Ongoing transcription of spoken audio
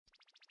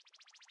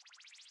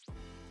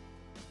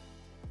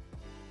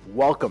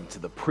Welcome to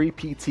the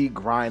Pre-PT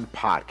Grind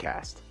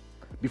podcast.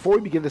 Before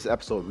we begin this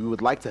episode, we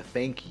would like to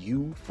thank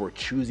you for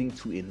choosing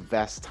to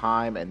invest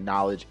time and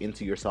knowledge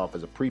into yourself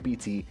as a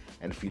pre-PT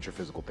and future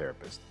physical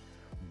therapist.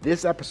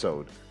 This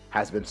episode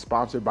has been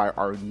sponsored by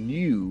our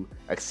new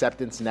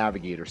Acceptance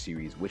Navigator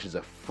series, which is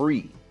a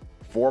free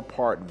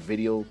 4-part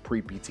video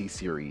pre-PT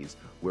series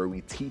where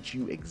we teach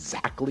you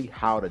exactly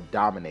how to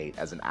dominate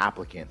as an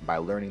applicant by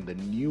learning the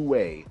new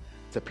way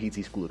to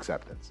PT school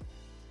acceptance.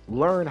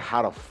 Learn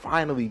how to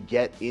finally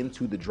get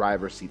into the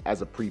driver's seat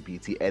as a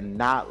pre-PT and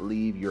not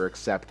leave your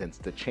acceptance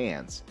to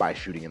chance by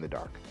shooting in the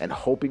dark and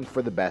hoping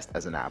for the best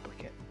as an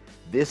applicant.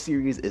 This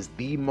series is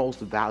the most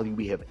value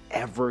we have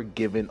ever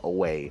given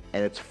away,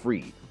 and it's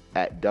free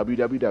at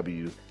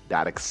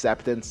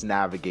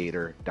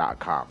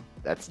www.acceptancenavigator.com.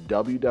 That's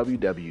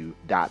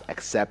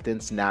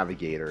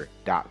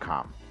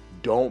www.acceptancenavigator.com.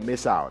 Don't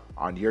miss out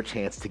on your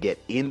chance to get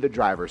in the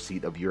driver's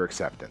seat of your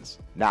acceptance.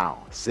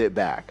 Now, sit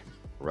back,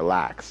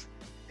 relax,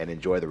 and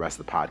enjoy the rest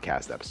of the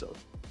podcast episode.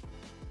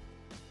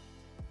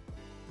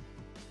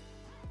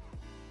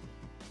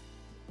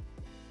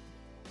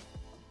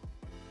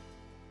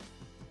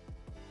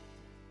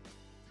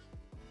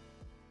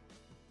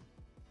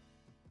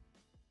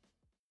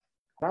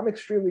 I'm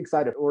extremely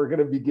excited. We're going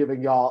to be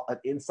giving y'all an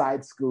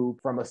inside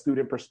scoop from a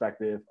student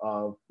perspective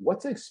of what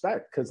to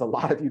expect, because a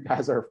lot of you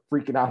guys are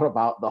freaking out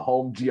about the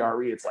home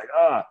GRE. It's like,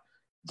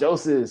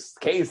 Joseph,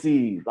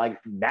 Casey,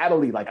 like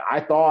Natalie, like I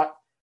thought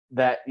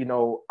that,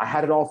 I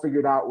had it all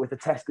figured out with the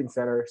testing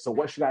center. So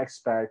what should I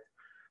expect?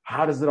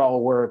 How does it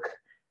all work?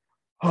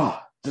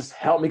 Just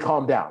help me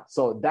calm down.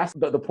 So that's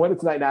the point of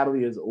tonight,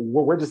 Natalie, is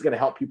we're just going to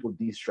help people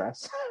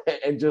de-stress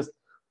and just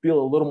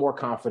feel a little more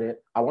confident.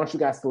 I want you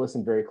guys to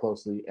listen very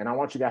closely, and I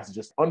want you guys to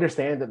just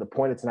understand that the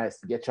point of tonight is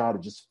to get y'all to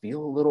just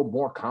feel a little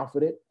more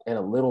confident and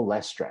a little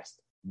less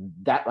stressed.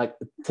 That, like,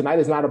 tonight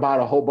is not about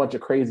a whole bunch of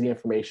crazy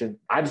information.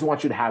 I just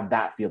want you to have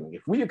that feeling.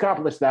 If we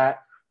accomplish that,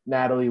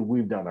 Natalie,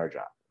 we've done our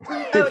job.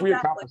 If we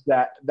accomplish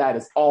that, that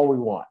is all we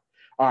want.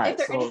 All right. If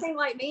they're anything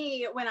like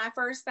me, when I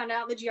first found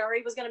out the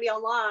GRE was going to be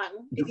online,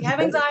 if you have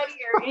anxiety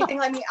or anything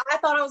like me, I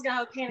thought I was going to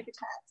have a panic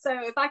attack.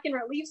 So if I can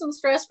relieve some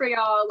stress for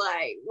y'all,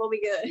 we'll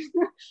be good.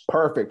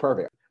 Perfect.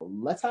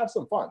 Let's have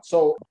some fun.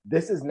 So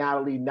this is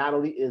Natalie.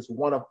 Natalie is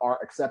one of our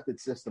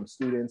accepted system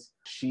students.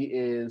 She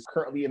is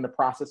currently in the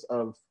process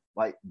of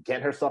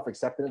getting herself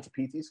accepted into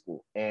PT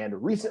school. And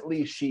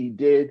recently she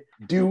did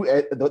do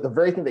the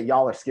very thing that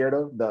y'all are scared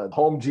of, the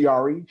home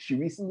GRE. She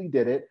recently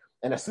did it.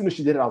 And as soon as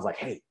she did it, I was like,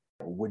 hey,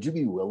 would you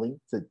be willing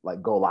to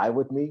go live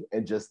with me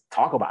and just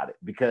talk about it?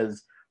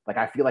 Because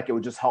I feel like it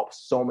would just help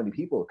so many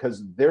people,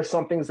 because there's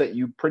some things that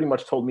you pretty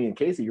much told me and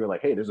Casey. You were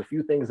like, hey, there's a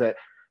few things that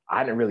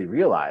I didn't really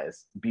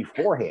realize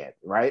beforehand.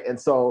 Right. And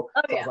so,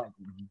 I was like,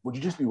 would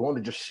you just be willing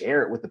to just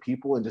share it with the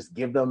people and just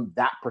give them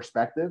that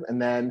perspective?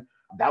 And then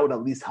that would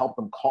at least help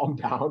them calm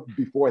down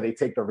before they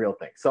take the real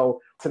thing. So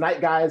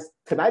tonight, guys,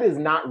 is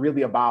not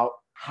really about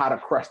how to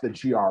crush the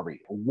GRE.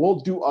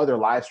 We'll do other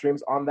live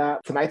streams on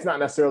that. Tonight's not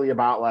necessarily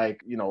about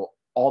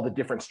all the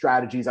different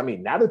strategies. I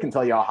mean, Natalie can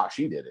tell y'all how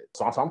she did it.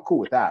 So I'm cool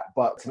with that.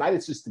 But tonight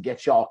it's just to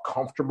get y'all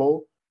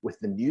comfortable with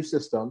the new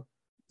system,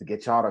 to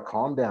get y'all to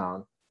calm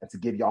down, and to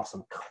give y'all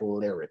some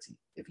clarity.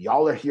 If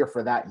y'all are here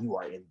for that, you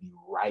are in the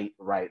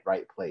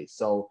right place.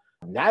 So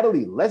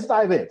Natalie, let's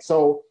dive in.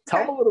 So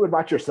tell me a little bit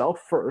about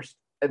yourself first,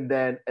 and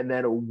then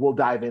we'll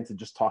dive into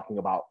just talking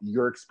about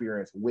your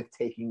experience with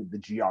taking the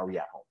GRE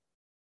at home.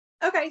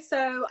 Okay,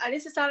 so I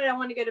just decided I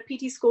wanted to go to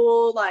PT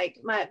school. My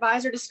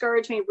advisor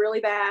discouraged me really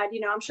bad.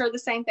 I'm sure the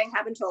same thing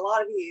happened to a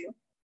lot of you.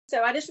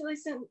 So I just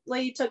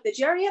recently took the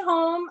GRE at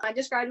home. I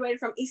just graduated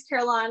from East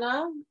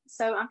Carolina.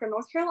 So I'm from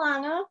North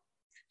Carolina.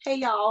 Hey,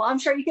 y'all, I'm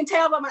sure you can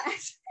tell by my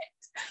accent.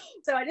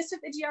 So I just took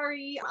the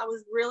GRE. I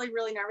was really,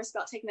 really nervous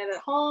about taking it at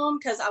home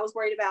because I was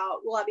worried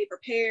about, will I be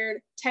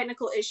prepared?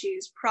 Technical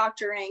issues,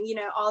 proctoring,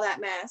 all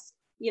that mess,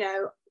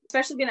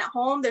 especially being at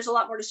home. There's a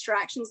lot more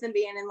distractions than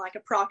being in a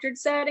proctored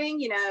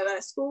setting, at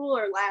a school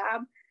or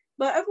lab.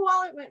 But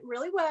overall, it went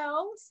really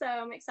well. So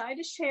I'm excited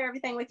to share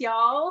everything with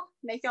y'all,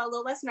 make y'all a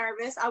little less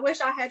nervous. I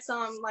wish I had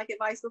some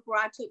advice before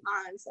I took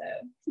mine. So.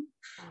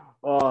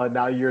 Oh,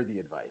 now you're the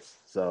advice.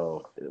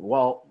 So,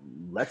 well,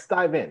 let's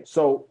dive in.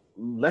 So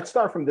let's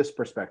start from this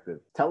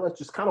perspective. Tell us,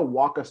 just kind of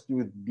walk us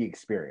through the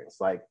experience,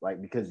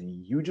 because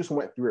you just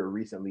went through it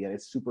recently and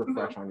it's super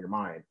fresh on your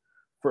mind.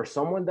 For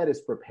someone that is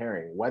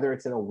preparing, whether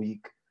it's in a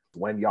week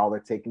when y'all are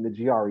taking the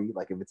GRE,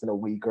 if it's in a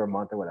week or a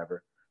month or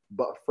whatever,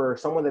 but for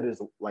someone that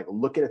is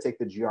looking to take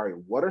the GRE,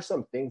 what are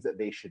some things that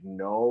they should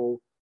know?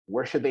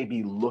 Where should they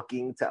be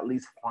looking to at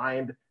least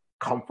find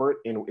comfort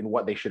in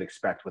what they should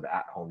expect with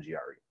at-home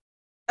GRE?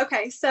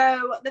 Okay,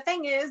 so the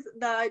thing is,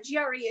 the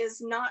GRE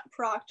is not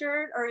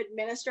proctored or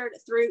administered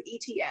through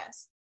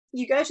ETS.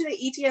 You go to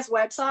the ETS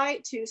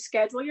website to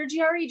schedule your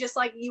GRE just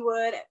like you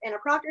would in a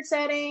proctored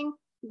setting,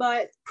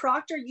 but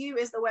ProctorU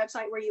is the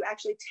website where you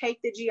actually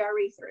take the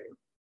GRE through.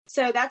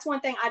 So that's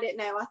one thing I didn't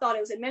know. I thought it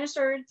was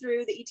administered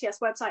through the ETS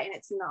website, and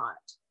it's not.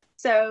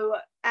 So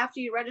after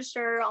you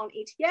register on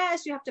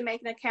ETS, you have to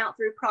make an account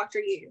through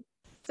ProctorU.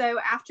 So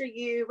after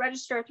you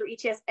register through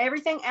ETS,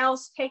 everything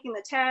else, taking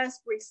the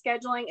test,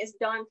 rescheduling, is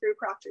done through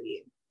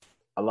ProctorU.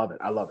 I love it.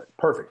 I love it.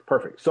 Perfect.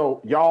 Perfect.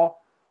 So y'all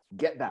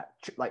get that.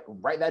 Like,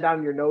 write that down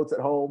in your notes at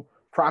home.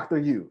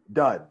 ProctorU,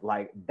 done.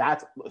 Like,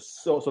 that's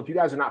so if you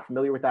guys are not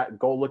familiar with that,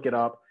 go look it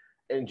up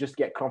and just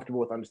get comfortable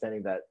with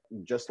understanding that,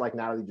 just like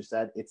Natalie just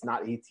said, it's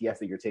not ATS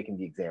that you're taking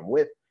the exam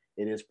with.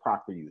 It is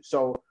ProctorU.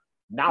 So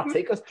now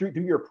take us through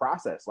your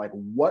process. Like,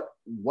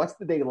 what's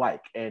the day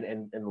like?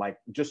 And like,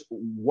 just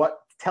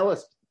tell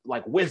us,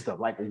 like, wisdom.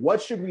 Like,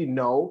 what should we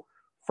know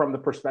from the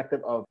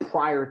perspective of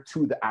prior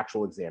to the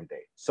actual exam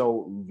day?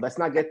 So let's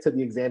not get to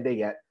the exam day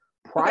yet.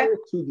 Prior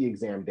to the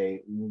exam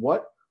day,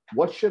 what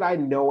should I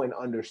know and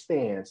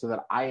understand so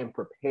that I am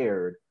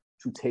prepared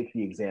to take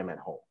the exam at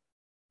home?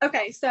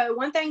 Okay, so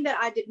one thing that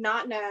I did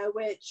not know,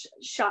 which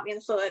shot me in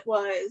the foot,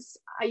 was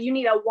you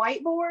need a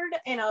whiteboard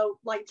and a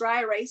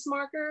dry erase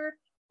marker,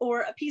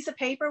 or a piece of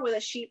paper with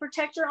a sheet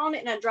protector on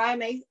it and a dry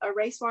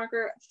erase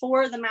marker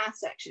for the math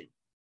section.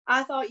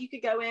 I thought you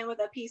could go in with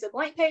a piece of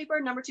blank paper,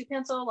 number 2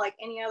 pencil, like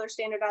any other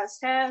standardized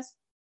test.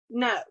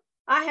 No,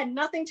 I had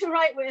nothing to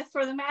write with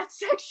for the math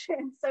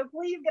section. So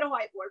please get a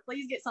whiteboard.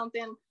 Please get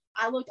something.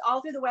 I looked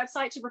all through the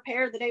website to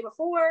prepare the day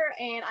before,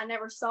 and I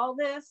never saw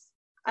this.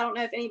 I don't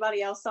know if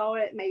anybody else saw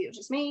it. Maybe it was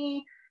just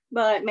me,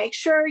 but make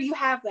sure you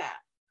have that.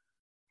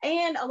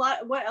 And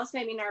what else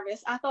made me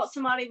nervous? I thought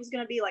somebody was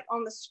going to be like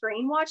on the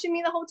screen watching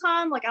me the whole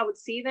time. Like, I would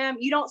see them.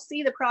 You don't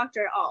see the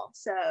proctor at all.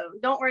 So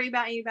don't worry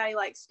about anybody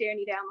like staring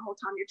you down the whole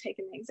time you're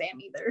taking the exam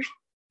either.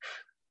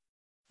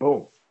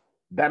 Boom.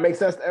 That makes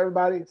sense to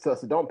everybody. So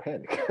don't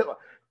panic.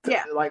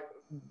 Yeah. Like,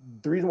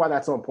 the reason why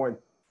that's so important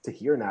to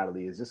hear,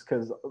 Natalie, is just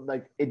because,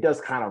 like, it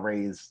does kind of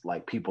raise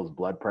like people's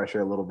blood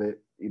pressure a little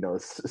bit,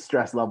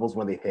 stress levels,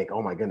 when they think,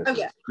 oh my goodness,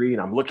 the screen,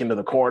 I'm looking to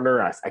the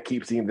corner, I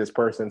keep seeing this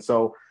person.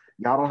 So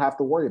y'all don't have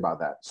to worry about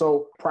that.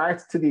 So prior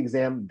to the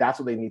exam, that's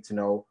what they need to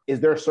know. Is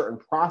there a certain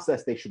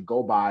process they should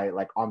go by,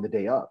 like, on the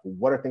day of?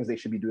 What are things they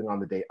should be doing on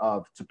the day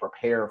of to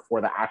prepare for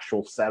the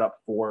actual setup,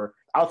 for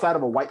outside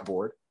of a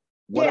whiteboard?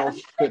 What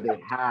else should they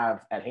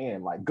have at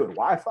hand? Like, good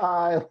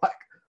Wi-Fi, like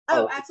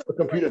a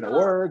computer that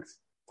works.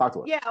 Talk to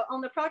us. Yeah,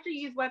 on the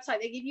ProctorU's website,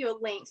 they give you a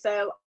link.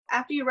 So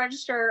after you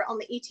register on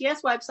the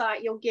ETS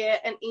website, you'll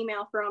get an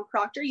email from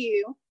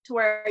ProctorU to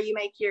where you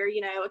make your,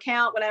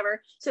 account,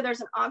 whatever. So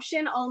there's an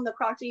option on the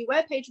ProctorU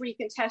webpage where you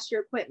can test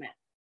your equipment.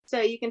 So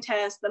you can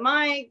test the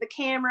mic, the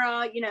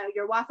camera,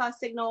 your Wi-Fi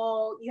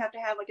signal. You have to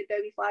have like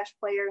Adobe Flash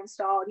Player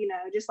installed,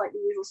 just like the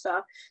usual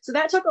stuff. So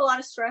that took a lot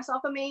of stress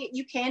off of me.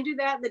 You can do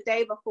that the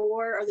day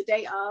before or the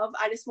day of.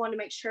 I just wanted to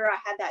make sure I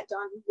had that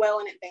done well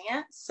in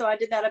advance. So I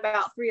did that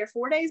about 3 or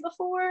 4 days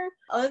before.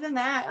 Other than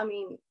that,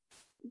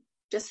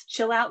 just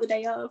chill out the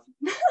day of.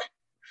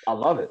 I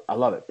love it.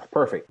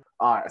 Perfect.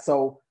 All right.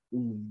 So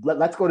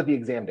let's go to the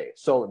exam day.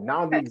 So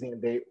now on the exam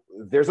day,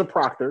 there's a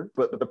proctor,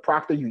 but the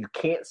proctor, you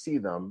can't see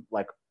them.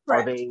 Like,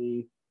 are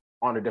they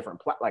on a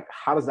different like,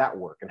 how does that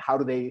work? And how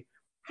do they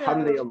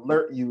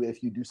alert you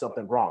if you do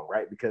something wrong,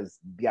 right? Because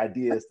the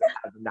idea is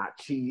to not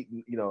cheat,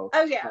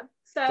 Oh yeah.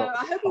 So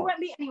I hope you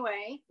wouldn't be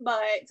anyway.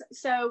 But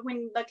so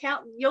when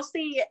you'll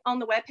see on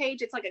the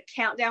webpage, it's like a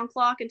countdown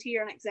clock until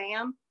you're an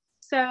exam.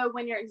 So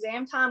when your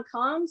exam time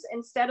comes,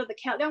 instead of the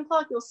countdown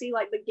clock, you'll see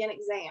like begin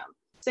exam.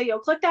 So you'll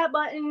click that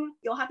button.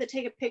 You'll have to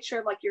take a picture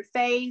of like your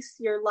face,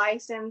 your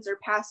license or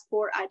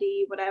passport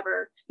ID,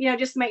 whatever,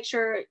 just make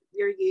sure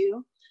you're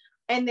you.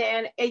 And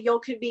then you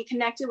could be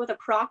connected with a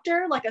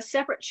proctor, like a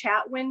separate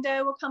chat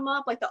window will come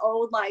up, like the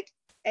old like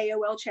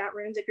AOL chat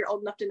rooms, if you're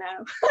old enough to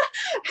know.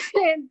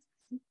 And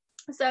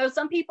so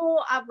some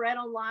people I've read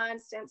online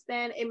since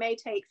then, it may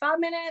take 5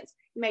 minutes,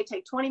 it may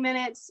take 20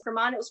 minutes. For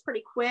mine, it was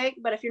pretty quick,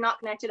 but if you're not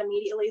connected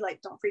immediately, like,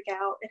 don't freak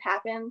out, it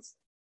happens.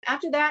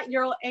 After that,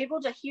 you're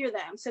able to hear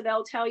them. So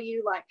they'll tell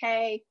you like,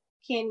 hey,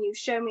 can you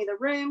show me the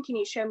room? Can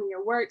you show me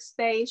your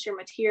workspace, your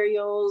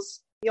materials?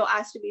 You'll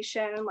ask to be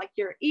shown like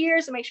your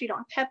ears and make sure you don't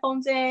have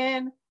headphones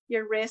in,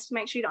 your wrist,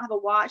 make sure you don't have a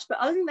watch. But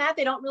other than that,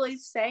 they don't really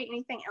say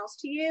anything else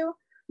to you.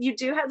 You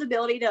do have the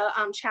ability to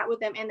chat with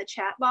them in the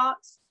chat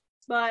box.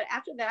 But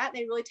after that,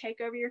 they really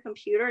take over your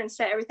computer and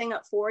set everything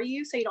up for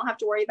you. So you don't have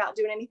to worry about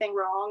doing anything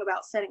wrong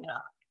about setting it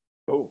up.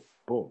 Boom.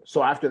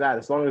 So after that,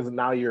 as long as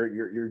now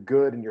you're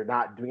good and you're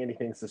not doing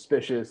anything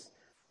suspicious,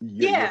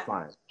 you're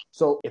fine.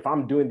 So if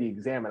I'm doing the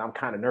exam and I'm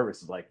kind of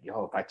nervous, it's like,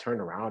 if I turn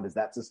around, is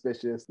that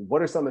suspicious?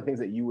 What are some of the things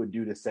that you would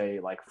do to say,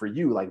 like, for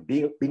you, like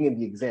being in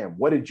the exam,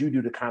 what did you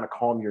do to kind of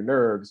calm your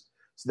nerves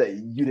so that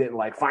you didn't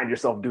like find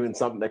yourself doing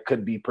something that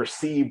could be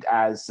perceived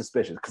as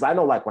suspicious? Because I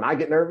know, like, when I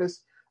get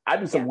nervous, I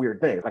do some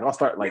weird things. Like, I'll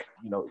start like,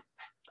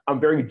 I'm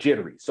very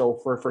jittery. So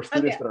for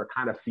students that are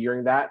kind of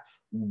fearing that,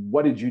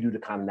 what did you do to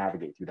kind of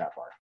navigate through that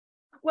part?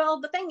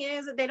 Well, the thing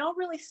is, they don't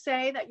really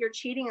say that you're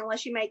cheating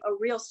unless you make a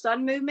real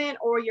sudden movement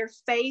or your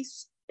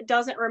face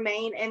doesn't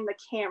remain in the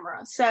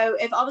camera. So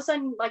if all of a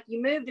sudden, like,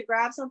 you move to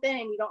grab something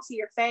and you don't see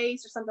your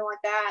face or something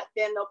like that,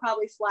 then they'll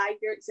probably flag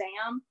your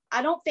exam.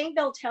 I don't think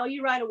they'll tell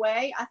you right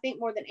away. I think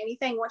more than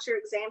anything, once your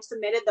exam's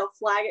submitted, they'll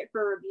flag it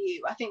for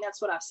review. I think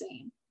that's what I've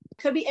seen.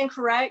 Could be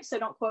incorrect, so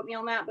don't quote me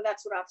on that, but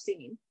that's what I've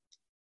seen.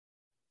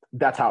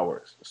 That's how it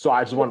works. So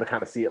I just wanted to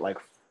kind of see it like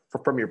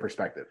from your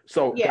perspective.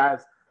 So Yeah.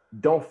 guys,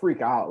 don't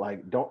freak out.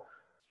 Like don't,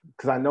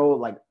 because I know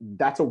like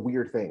that's a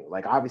weird thing.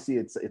 Like obviously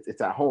it's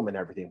at home and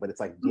everything, but it's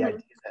like the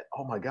idea that,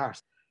 oh my gosh,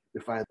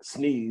 if I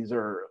sneeze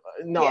or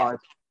no, Yeah.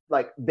 it's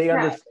like they No.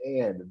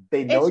 understand.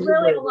 They know It's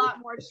you're really a nervous. lot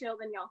more chill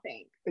than y'all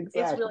think.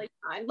 Exactly. It's really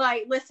fine.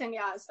 Like, listen,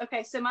 guys.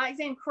 Okay, so my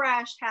exam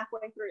crashed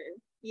halfway through.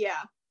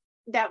 Yeah,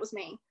 that was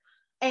me.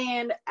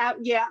 And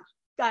yeah,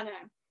 I know.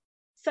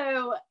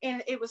 So,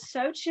 and it was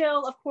so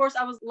chill. Of course,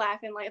 I was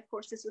laughing. Like, of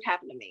course, this would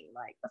happen to me.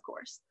 Like, of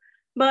course.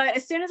 But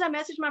as soon as I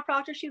messaged my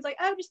proctor, she was like,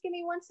 oh, just give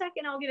me 1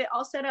 second. I'll get it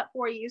all set up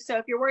for you. So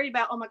if you're worried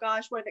about, oh my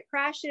gosh, what if it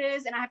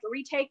crashes and I have to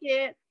retake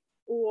it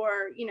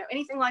or, you know,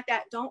 anything like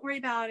that, don't worry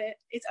about it.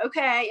 It's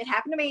okay. It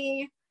happened to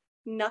me.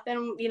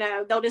 Nothing, you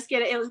know, they'll just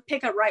get it. It'll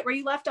pick up right where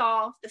you left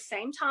off, the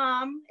same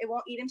time. It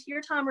won't eat into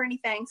your time or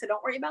anything. So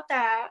don't worry about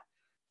that.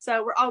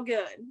 So we're all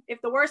good.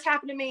 If the worst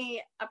happened to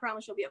me, I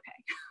promise you'll be okay.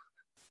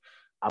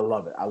 I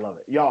love it. I love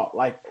it. Y'all,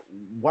 like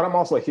what I'm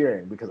also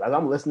hearing, because as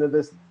I'm listening to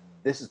this,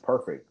 this is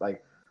perfect.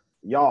 Like,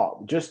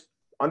 y'all just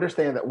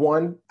understand that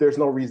one, there's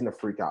no reason to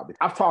freak out.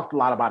 I've talked a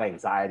lot about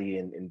anxiety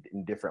in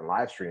different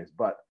live streams,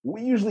 but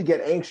we usually get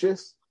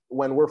anxious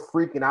when we're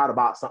freaking out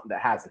about something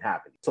that hasn't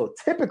happened. So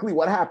typically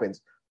what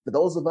happens for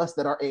those of us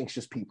that are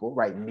anxious people,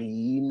 right?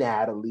 Me,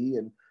 Natalie,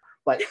 and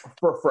like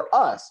for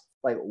us,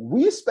 like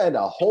we spend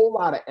a whole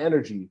lot of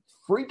energy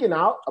freaking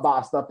out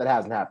about stuff that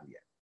hasn't happened yet.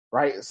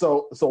 Right.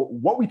 So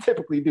what we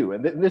typically do,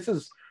 and this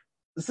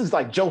is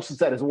like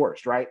Joseph at his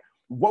worst, right?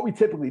 What we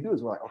typically do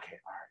is we're like, okay,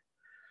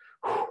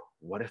 all right,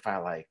 what if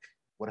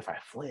I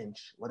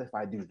flinch? What if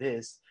I do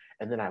this?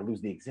 And then I lose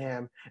the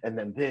exam, and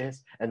then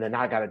this, and then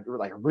I gotta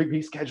like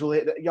reschedule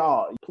it.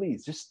 Y'all,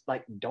 please just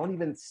like don't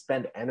even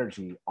spend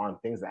energy on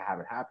things that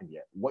haven't happened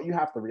yet. What you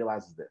have to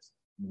realize is this.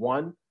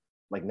 One,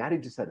 like Natty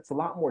just said, it's a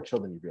lot more chill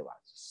than you realize.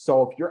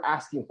 So if you're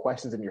asking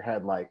questions in your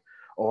head like,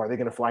 oh, are they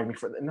going to flag me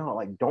for that? No,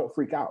 like don't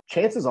freak out.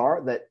 Chances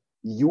are that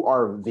you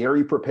are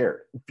very prepared.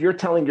 If you're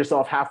telling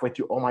yourself halfway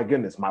through, oh my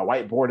goodness, my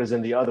whiteboard is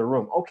in the other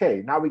room.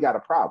 Okay, now we got a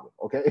problem.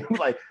 Okay,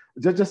 like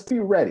just be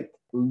ready.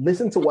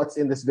 Listen to what's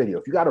in this video.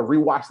 If you got to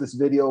rewatch this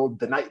video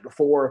the night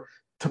before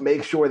to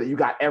make sure that you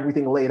got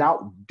everything laid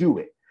out, do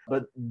it.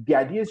 But the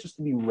idea is just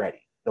to be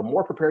ready. The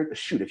more prepared,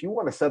 shoot, if you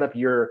want to set up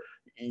your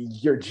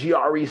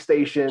GRE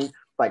station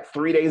like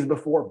 3 days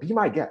before, be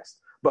my guest.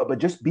 But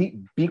just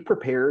be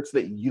prepared so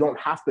that you don't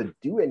have to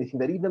do anything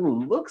that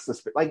even looks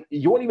suspicious. Like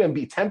you won't even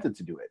be tempted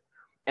to do it.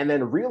 And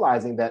then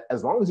realizing that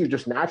as long as you're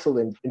just natural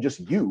and just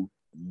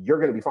you're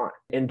going to be fine.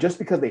 And just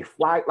because they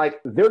flag,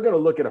 like they're going to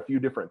look at a few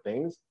different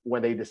things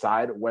when they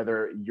decide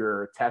whether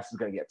your test is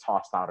going to get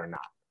tossed out or not.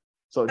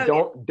 So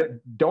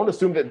don't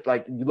assume that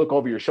like you look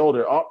over your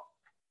shoulder, oh,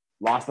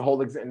 lost the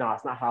whole exam. No,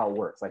 it's not how it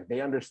works. Like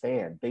they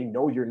understand. They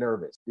know you're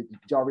nervous. Did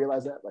y'all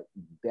realize that? Like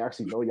they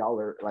actually know y'all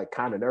are like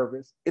kind of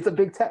nervous. It's a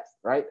big test,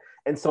 right?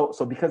 And so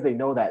because they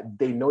know that,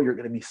 they know you're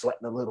going to be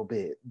sweating a little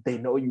bit. They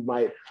know you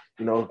might,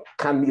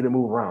 kind of need to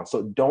move around.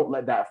 So don't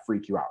let that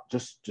freak you out.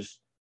 Just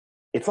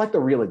it's like the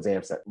real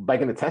exam set. Like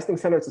in the testing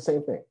center, it's the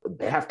same thing.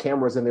 They have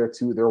cameras in there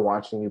too. They're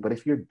watching you. But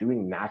if you're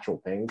doing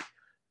natural things,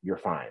 you're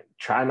fine.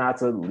 Try not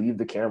to leave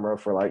the camera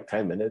for like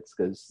 10 minutes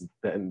because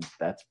then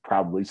that's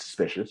probably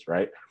suspicious,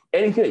 right?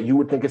 Anything that you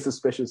would think is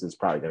suspicious is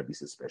probably going to be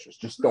suspicious.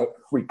 Just don't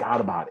freak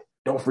out about it.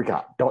 Don't freak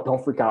out.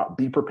 Don't freak out.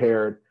 Be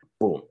prepared.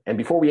 Boom. And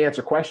before we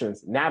answer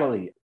questions,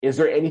 Natalie, is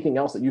there anything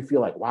else that you feel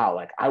like, wow,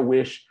 like I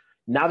wish,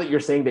 now that you're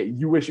saying that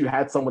you wish you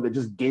had someone that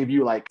just gave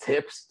you like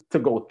tips to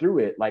go through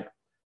it, like,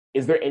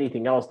 is there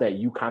anything else that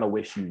you kind of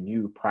wish you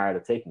knew prior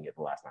to taking it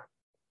the last time?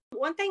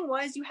 One thing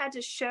was you had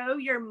to show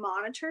your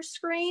monitor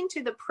screen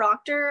to the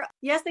proctor.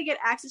 Yes, they get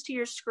access to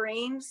your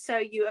screen, so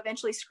you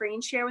eventually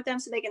screen share with them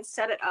so they can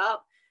set it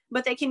up.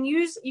 But you can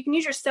use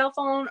your cell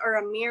phone or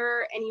a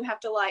mirror, and you have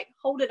to like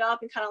hold it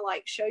up and kind of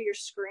like show your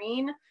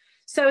screen.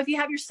 So if you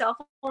have your cell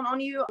phone on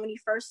you when you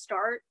first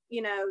start,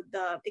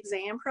 the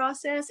exam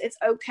process, it's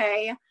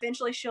okay.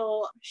 Eventually she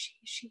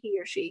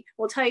or she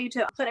will tell you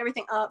to put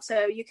everything up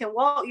so you can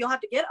walk. You'll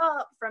have to get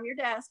up from your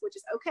desk, which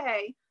is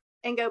okay,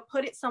 and go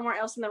put it somewhere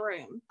else in the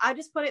room. I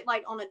just put it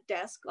like on a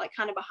desk, like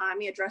kind of behind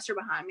me, a dresser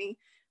behind me.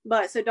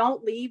 But so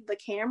don't leave the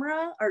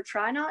camera or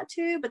try not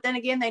to. But then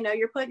again, they know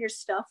you're putting your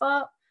stuff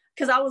up.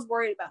 Because I was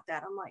worried about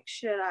that. I'm like,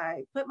 should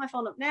I put my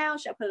phone up now?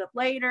 Should I put it up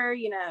later?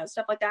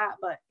 Stuff like that.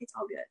 But it's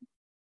all good.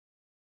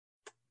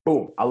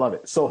 Boom. I love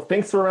it. So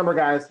things to remember,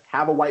 guys.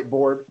 Have a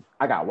whiteboard.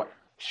 I got what?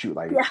 Shoot,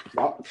 like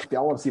if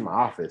y'all want to see my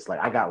office, like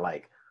I got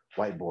like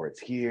whiteboards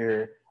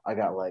here. I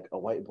got like a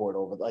whiteboard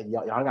over. Like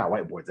y'all got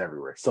whiteboards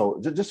everywhere.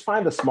 So just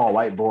find a small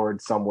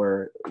whiteboard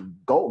somewhere.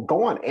 Go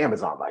on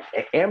Amazon. Like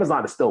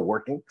Amazon is still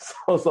working.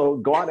 So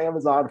go on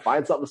Amazon.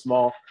 Find something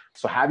small.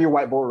 So have your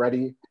whiteboard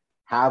ready.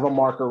 Have a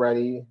marker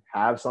ready,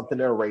 have something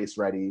to erase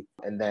ready,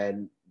 and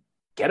then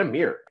get a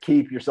mirror.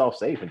 Keep yourself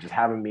safe and just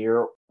have a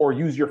mirror or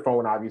use your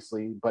phone,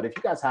 obviously. But if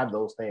you guys have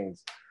those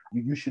things,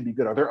 you should be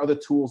good. Are there other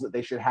tools that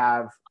they should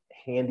have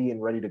handy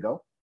and ready to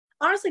go?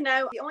 Honestly,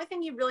 no. The only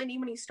thing you really need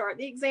when you start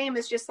the exam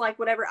is just like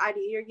whatever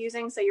ID you're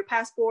using. So your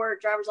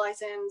passport, driver's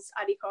license,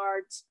 ID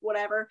cards,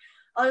 whatever.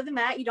 Other than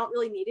that, you don't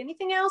really need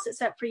anything else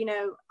except for,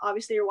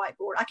 obviously your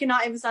whiteboard. I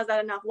cannot emphasize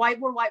that enough.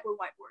 Whiteboard, whiteboard,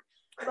 whiteboard.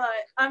 But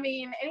I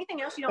mean,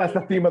 anything else you don't That's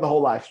need. the theme of the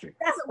whole live stream.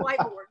 That's a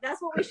whiteboard.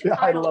 That's what we should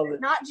I title love it.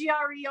 it. Not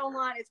GRE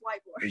online, it's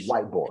whiteboard.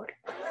 Whiteboard.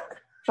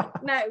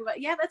 No, but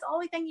yeah, that's the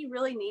only thing you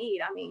really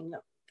need. I mean,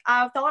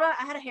 I thought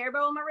I had a hair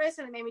bow on my wrist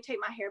and it made me take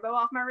my hair bow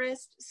off my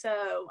wrist.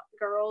 So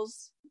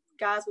girls,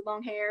 guys with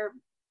long hair,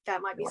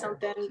 that might be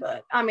something.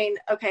 But I mean,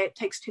 okay, it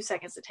takes 2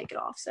 seconds to take it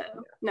off. So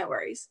no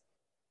worries.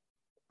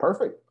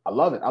 Perfect. I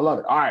love it. All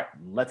right,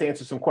 let's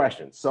answer some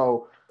questions.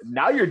 So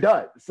now you're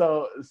done.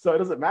 So it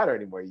doesn't matter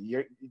anymore.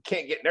 You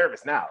can't get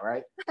nervous now,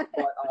 right? But,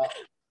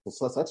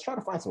 so let's try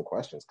to find some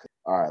questions.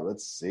 All right,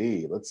 let's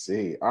see.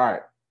 All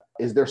right.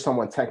 Is there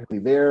someone technically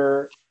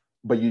there,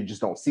 but you just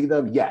don't see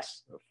them?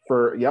 Yes.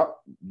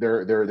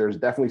 There's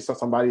definitely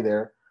somebody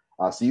there.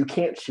 So you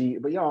can't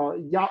cheat, but y'all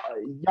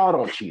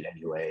don't cheat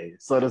anyway.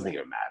 So it doesn't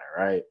even matter,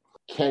 right?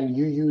 Can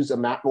you use a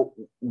Mac?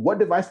 What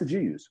device did you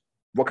use?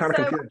 What kind of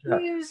computer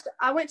did you have?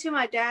 I went to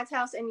my dad's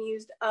house and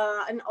used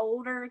an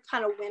older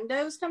kind of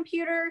Windows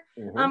computer.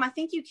 Mm-hmm. I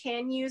think you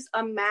can use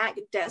a Mac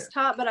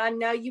desktop, but I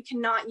know you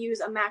cannot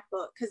use a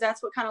MacBook because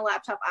that's what kind of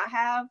laptop I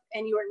have,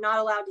 and you are not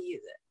allowed to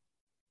use it.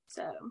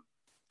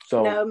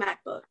 So no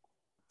MacBook.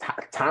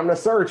 Time to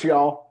search,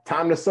 y'all.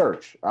 Time to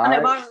search. I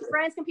know, borrow a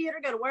friend's computer,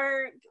 go to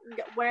work,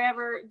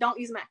 wherever. Don't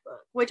use a MacBook,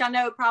 which I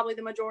know probably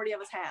the majority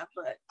of us have,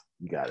 but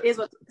you got it. Is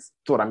what it is.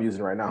 It's what I'm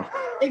using right now.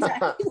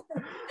 Exactly.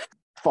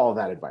 Follow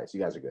that advice. You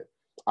guys are good.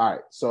 All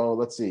right. So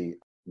let's see.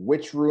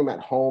 Which room at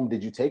home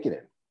did you take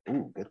it in?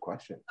 Ooh, good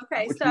question.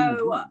 Okay,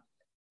 so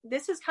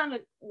this is kind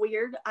of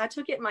weird. I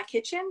took it in my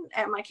kitchen,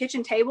 at my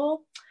kitchen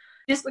table,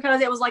 just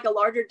because it was like a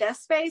larger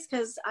desk space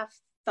because I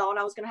thought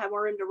I was going to have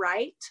more room to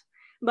write.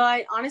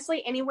 But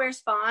honestly,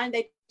 anywhere's fine.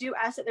 They do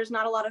ask that there's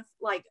not a lot of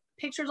like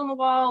pictures on the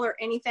wall or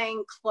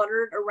anything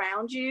cluttered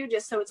around you,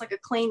 just so it's like a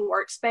clean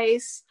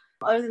workspace.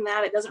 Other than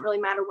that, it doesn't really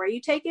matter where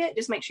you take it.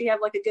 Just make sure you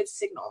have like a good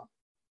signal.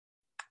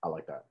 I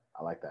like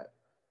that.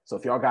 So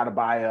if y'all got to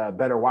buy a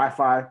better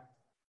Wi-Fi,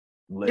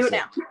 listen. Do it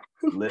now.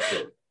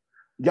 Listen.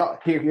 Y'all,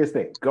 here's the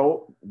thing.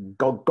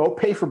 Go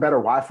pay for better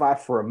Wi-Fi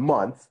for a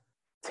month.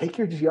 Take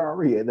your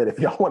GRE, and then if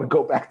y'all want to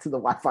go back to the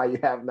Wi-Fi you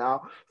have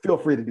now, feel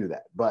free to do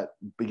that. But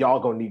y'all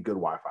gonna need good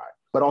Wi-Fi.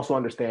 But also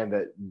understand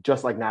that,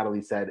 just like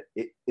Natalie said,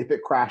 if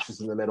it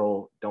crashes in the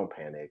middle, don't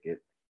panic.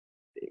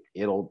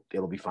 It'll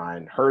be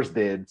fine. Hers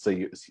did, so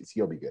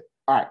you'll be good.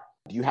 All right.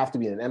 Do you have to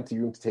be in an empty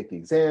room to take the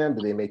exam?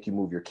 Do they make you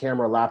move your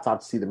camera,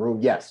 laptop to see the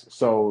room? Yes.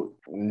 So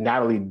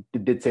Natalie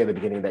did say at the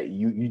beginning that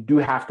you do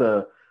have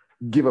to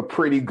give a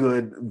pretty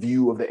good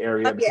view of the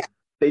area. Yeah.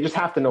 They just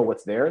have to know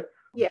what's there.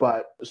 Yeah.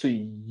 But so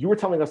you were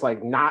telling us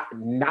like not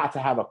to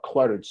have a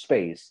cluttered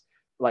space.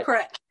 Like,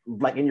 correct.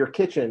 Like in your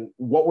kitchen,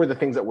 what were the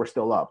things that were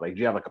still up? Like, do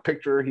you have like a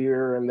picture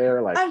here and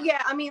there? Like, oh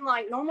yeah, I mean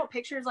like normal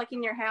pictures like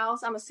in your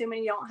house. I'm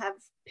assuming you don't have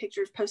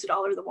pictures posted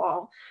all over the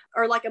wall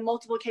or like a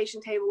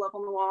multiplication table up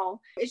on the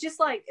wall. It's just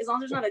like as long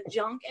as there's not a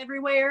junk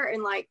everywhere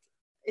and like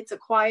it's a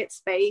quiet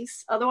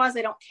space. Otherwise,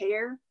 they don't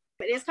care.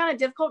 But it's kind of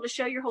difficult to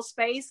show your whole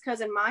space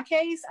because in my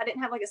case, I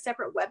didn't have like a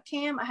separate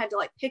webcam. I had to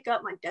like pick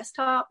up my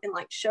desktop and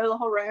like show the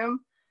whole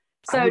room.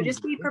 So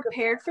just be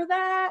prepared for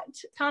that.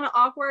 Kind of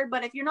awkward,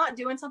 but if you're not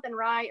doing something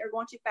right or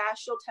going too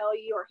fast, she'll tell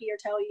you or he'll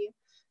tell you.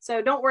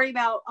 So don't worry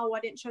about, I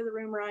didn't show the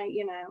room right.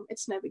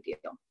 It's no big deal.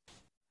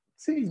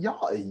 See,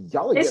 y'all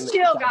are it's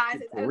chill, guys.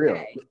 It's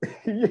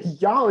okay.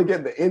 Y'all are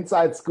getting the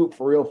inside scoop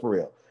for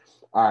real.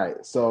 All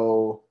right,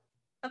 so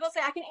I was gonna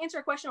say I can answer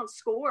a question on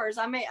scores.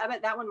 I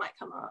bet that one might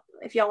come up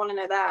if y'all want to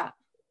know that.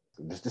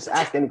 Just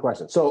ask any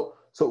question. So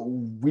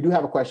we do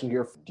have a question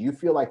here. Do you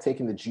feel like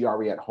taking the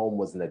GRE at home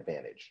was an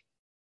advantage?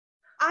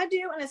 I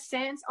do in a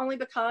sense, only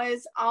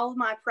because all of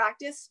my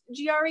practice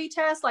GRE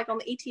tests, like on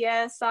the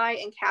ETS site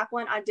and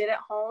Kaplan, I did at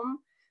home.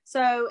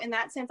 So in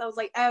that sense, I was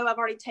like, I've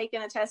already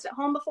taken a test at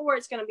home before.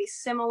 It's going to be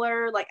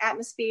similar, like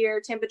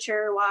atmosphere,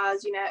 temperature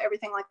wise,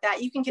 everything like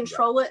that. You can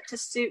control it to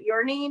suit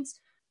your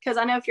needs. Because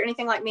I know if you're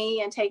anything like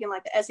me and taking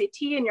like the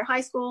SAT in your high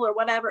school or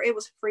whatever, it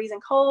was freezing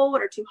cold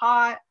or too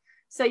hot.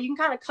 So you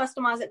can kind of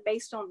customize it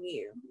based on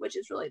you, which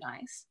is really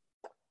nice.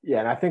 Yeah,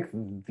 and I think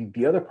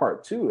the other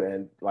part too,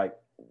 and like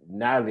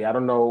Natalie, I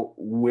don't know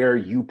where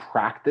you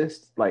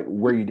practiced, like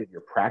where you did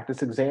your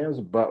practice exams,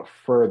 but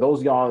for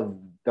those y'all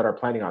that are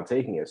planning on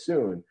taking it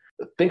soon,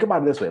 think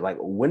about it this way. Like,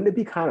 wouldn't it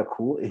be kind of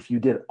cool if you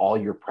did all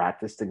your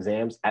practice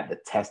exams at the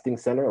testing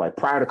center, like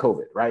prior to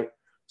COVID, right?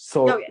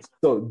 So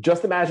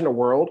just imagine a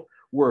world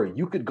where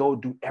you could go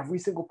do every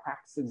single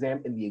practice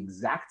exam in the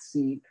exact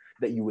seat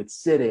that you would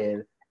sit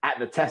in at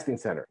the testing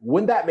center.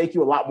 Wouldn't that make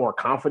you a lot more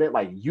confident?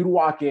 Like, you'd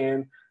walk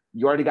in,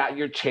 you already got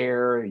your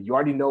chair, you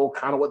already know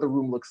kind of what the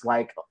room looks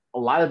like. A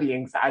lot of the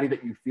anxiety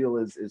that you feel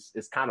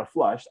is kind of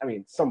flushed. I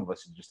mean, some of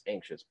us are just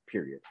anxious,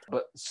 period.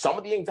 But some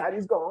of the anxiety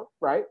is gone,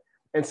 right?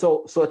 And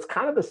so it's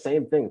kind of the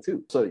same thing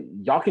too. So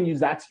y'all can use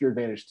that to your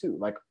advantage too.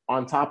 Like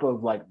on top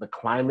of like the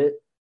climate,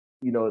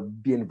 the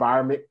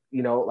environment,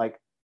 like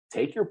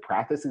take your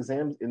practice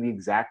exams in the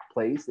exact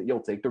place that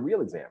you'll take the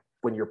real exam.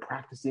 When you're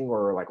practicing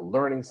or like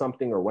learning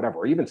something or whatever,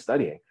 or even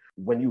studying,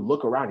 when you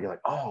look around, you're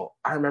like, oh,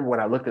 I remember when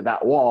I looked at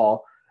that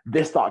wall,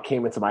 this thought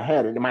came into my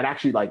head. And it might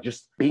actually, like,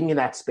 just being in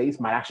that space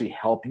might actually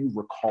help you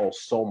recall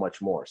so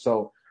much more.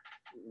 So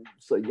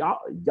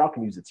y'all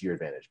can use it to your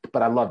advantage.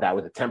 But I love that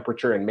with the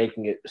temperature and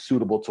making it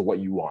suitable to what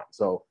you want.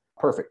 So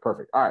perfect. All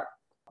right.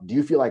 Do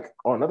you feel like,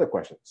 another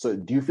question. So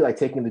do you feel like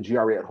taking the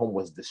GRE at home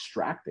was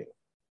distracting?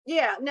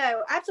 Yeah,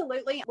 no,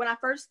 absolutely. When I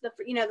first, the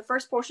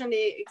first portion of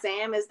the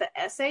exam is the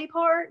essay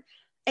part.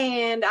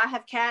 And I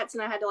have cats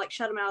and I had to like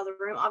shut them out of the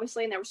room,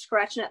 obviously. And they were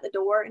scratching at the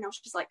door. And I was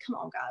just like, come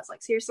on, guys,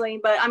 like seriously.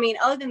 But I mean,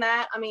 other than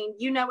that, I mean,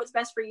 you know what's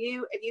best for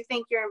you. If you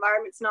think your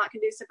environment's not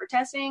conducive for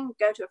testing,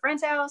 go to a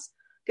friend's house,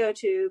 go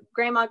to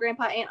grandma,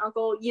 grandpa, aunt,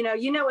 uncle.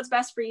 You know what's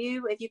best for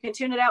you. If you can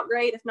tune it out,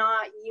 great. If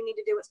not, you need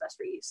to do what's best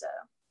for you. So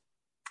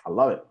I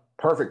love it.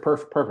 Perfect.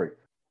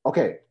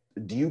 Okay.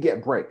 Do you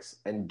get breaks,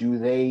 and do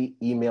they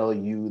email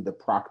you the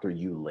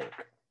ProctorU link?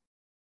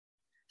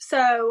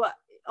 So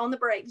on the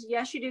breaks,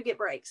 yes, you do get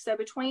breaks. So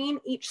between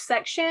each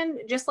section,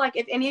 just like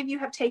if any of you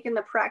have taken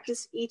the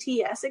practice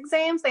ETS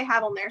exams they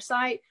have on their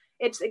site,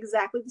 it's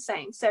exactly the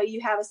same. So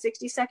you have a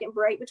 60-second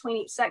break between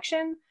each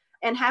section,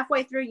 and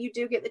halfway through you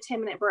do get the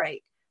 10-minute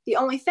break. The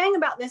only thing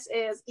about this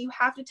is you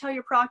have to tell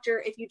your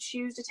proctor if you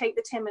choose to take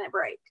the 10-minute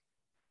break.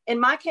 In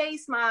my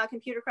case, my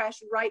computer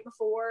crashed right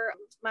before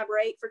my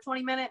break for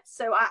 20 minutes.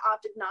 So I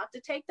opted not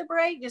to take the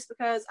break just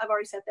because I've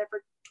already sat there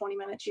for 20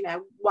 minutes.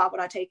 Why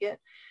would I take it?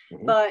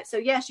 Mm-hmm. But so,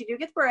 yes, you do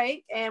get the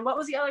break. And what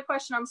was the other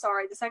question? I'm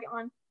sorry, the second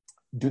one.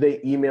 Do they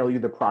email you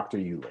the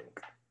ProctorU link?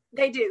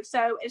 They do.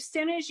 So as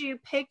soon as you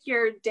pick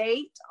your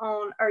date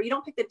or you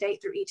don't pick the date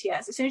through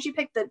ETS, as soon as you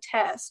pick the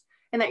test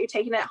and that you're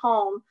taking it at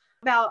home,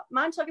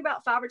 mine took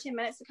about 5 or 10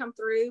 minutes to come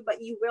through,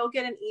 but you will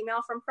get an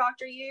email from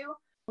ProctorU.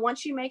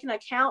 Once you make an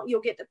account, you'll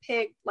get to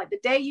pick like the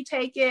day you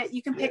take it.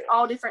 You can pick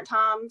all different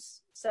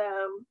times. So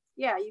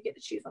yeah, you get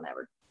to choose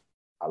whenever.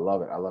 I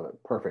love it.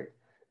 Perfect.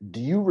 Do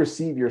you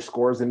receive your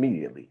scores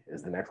immediately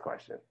is the next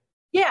question.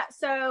 Yeah.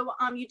 So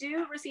you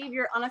do receive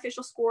your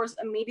unofficial scores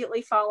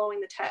immediately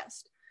following the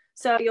test.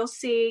 So you'll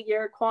see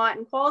your quant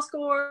and qual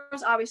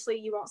scores. Obviously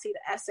you won't see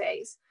the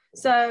essays.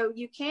 So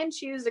you can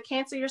choose to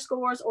cancel your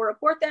scores or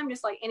report them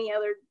just like any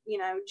other,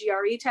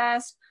 GRE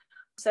test.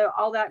 So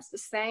all that's the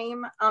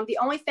same. The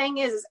only thing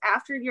is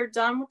after you're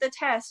done with the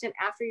test and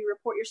after you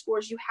report your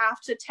scores, you have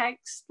to chat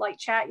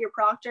your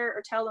proctor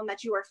or tell them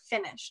that you are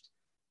finished.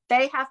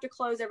 They have to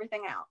close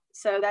everything out.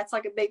 So that's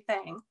like a big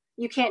thing.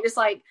 You can't just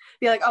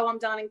be like, oh, I'm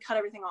done and cut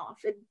everything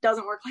off. It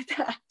doesn't work like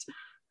that.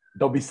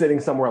 Don't be sitting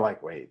somewhere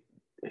like, wait,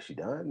 is she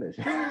done?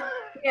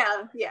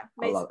 Yeah,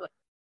 basically.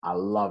 I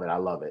love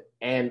it.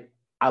 And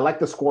I like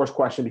the scores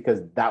question because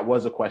that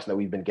was a question that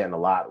we've been getting a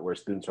lot where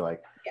students are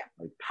like,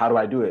 how do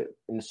I do it?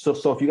 And so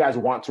if you guys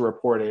want to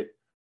report it,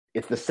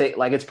 it's the same,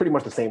 it's pretty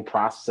much the same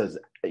process as,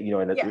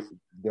 doing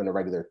a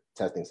regular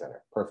testing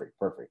center. Perfect.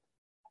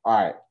 All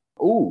right.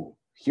 Ooh,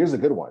 here's a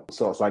good one.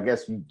 So I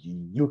guess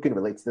you can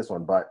relate to this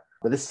one, but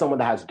this is someone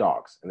that has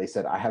dogs and they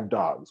said, I have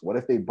dogs. What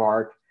if they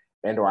bark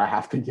or I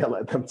have to yell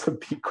at them to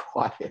be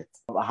quiet?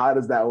 How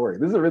does that work?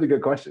 This is a really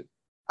good question.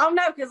 Oh,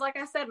 no, because like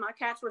I said, my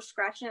cats were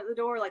scratching at the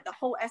door, like the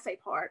whole essay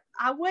part.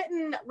 I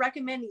wouldn't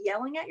recommend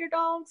yelling at your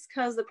dogs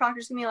because the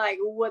proctor's going to be like,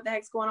 what the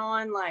heck's going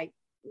on?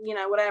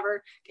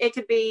 Whatever. It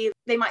could be,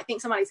 they might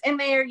think somebody's in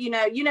there. You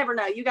never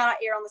know. You got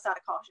to err on the side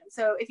of caution.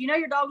 So if you know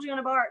your dog's going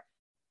to bark,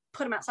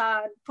 put them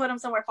outside, put them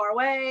somewhere far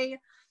away,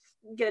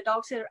 get a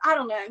dog sitter. I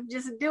don't know.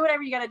 Just do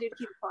whatever you got to do to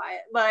keep it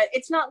quiet. But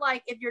it's not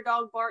like if your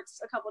dog barks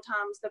a couple of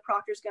times, the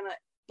proctor's going to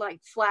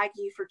flag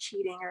you for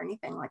cheating or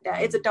anything like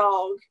that. It's a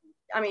dog.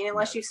 I mean,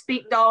 unless you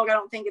speak dog, I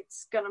don't think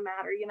it's going to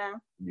matter, You're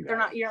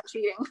not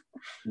cheating.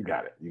 You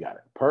got it.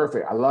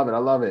 Perfect. I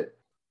love it.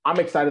 I'm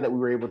excited that we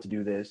were able to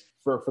do this.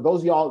 For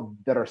those of y'all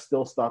that are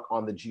still stuck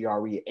on the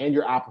GRE and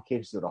your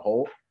applications as a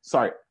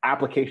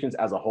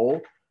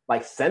whole,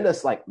 send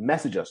us,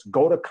 message us,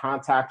 go to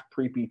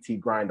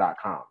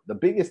contactpreptgrind.com. The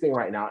biggest thing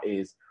right now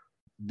is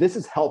this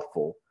is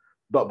helpful,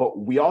 but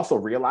we also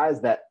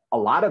realize that a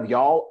lot of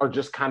y'all are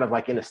just kind of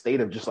in a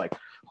state of just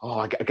oh,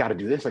 I got to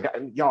do this.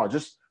 Y'all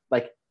just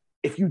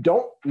if you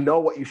don't know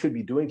what you should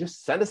be doing,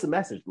 just send us a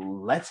message.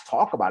 Let's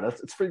talk about it.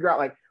 Let's figure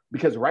out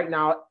because right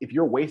now, if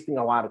you're wasting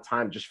a lot of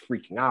time just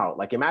freaking out,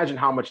 imagine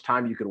how much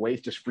time you could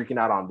waste just freaking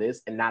out on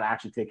this and not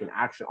actually taking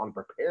action on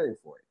preparing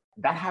for it.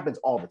 That happens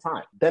all the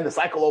time. Then the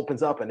cycle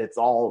opens up and it's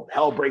all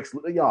hell breaks.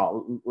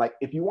 Y'all,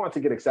 if you want to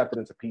get accepted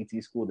into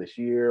PT school this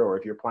year, or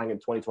if you're applying in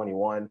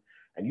 2021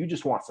 and you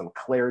just want some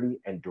clarity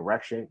and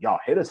direction, y'all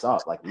hit us up.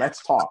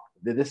 Let's talk.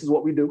 This is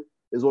what we do.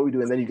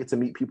 And then you get to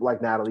meet people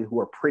like Natalie who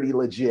are pretty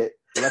legit.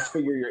 Let's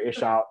figure your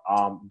ish out.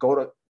 Go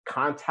to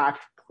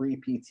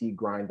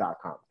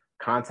contactpreptgrind.com.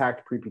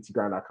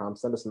 Contactpreptgrind.com.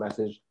 Send us a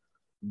message.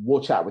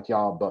 We'll chat with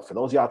y'all. But for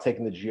those of y'all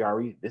taking the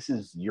GRE, this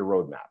is your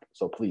roadmap.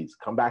 So please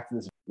come back to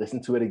this,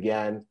 listen to it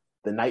again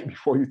the night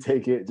before you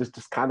take it.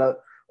 Just kind of,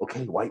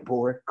 okay,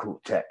 whiteboard, cool,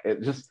 check.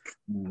 Just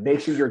make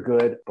sure you're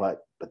good.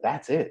 But But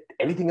that's it.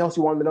 Anything else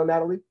you wanted to know,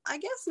 Natalie? I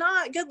guess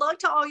not. Good luck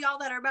to all y'all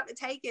that are about to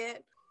take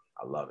it.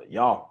 I love it.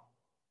 Y'all,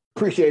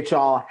 appreciate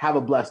y'all. Have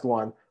a blessed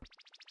one.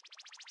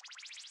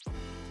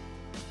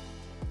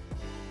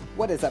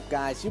 What is up,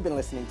 guys? You've been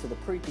listening to the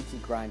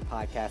Pre-PT Grind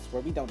podcast,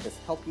 where we don't just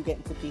help you get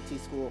into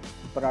PT school,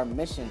 but our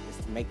mission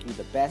is to make you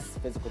the best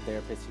physical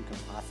therapist you can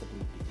possibly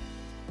be.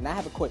 And I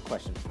have a quick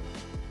question for you.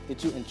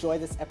 Did you enjoy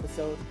this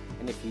episode?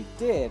 And if you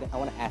did, I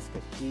want to ask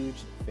a huge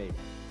favor.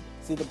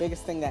 See, the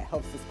biggest thing that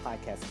helps this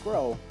podcast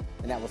grow,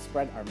 and that will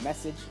spread our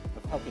message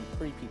of helping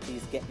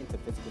pre-PTs get into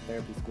physical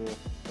therapy school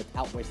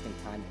without wasting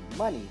time and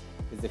money,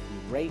 is if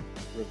you rate,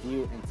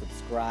 review, and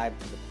subscribe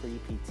to the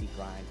Pre-PT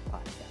Grind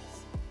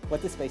podcast.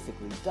 What this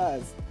basically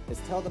does is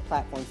tell the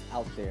platforms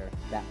out there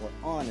that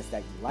we're on is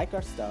that you like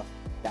our stuff,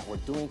 that we're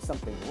doing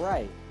something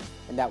right,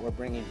 and that we're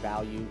bringing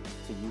value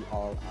to you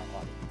all, our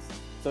audience.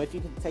 So if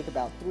you can take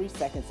about 3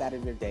 seconds out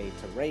of your day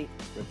to rate,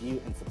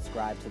 review, and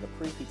subscribe to the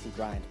Pre-PT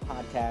Grind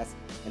podcast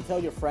and tell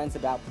your friends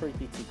about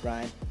Pre-PT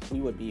Grind,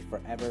 we would be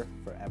forever,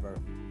 forever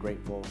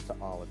grateful to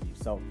all of you.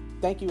 So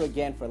thank you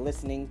again for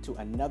listening to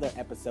another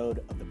episode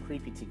of the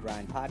Pre-PT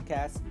Grind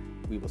podcast.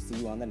 We will see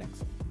you on the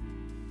next one.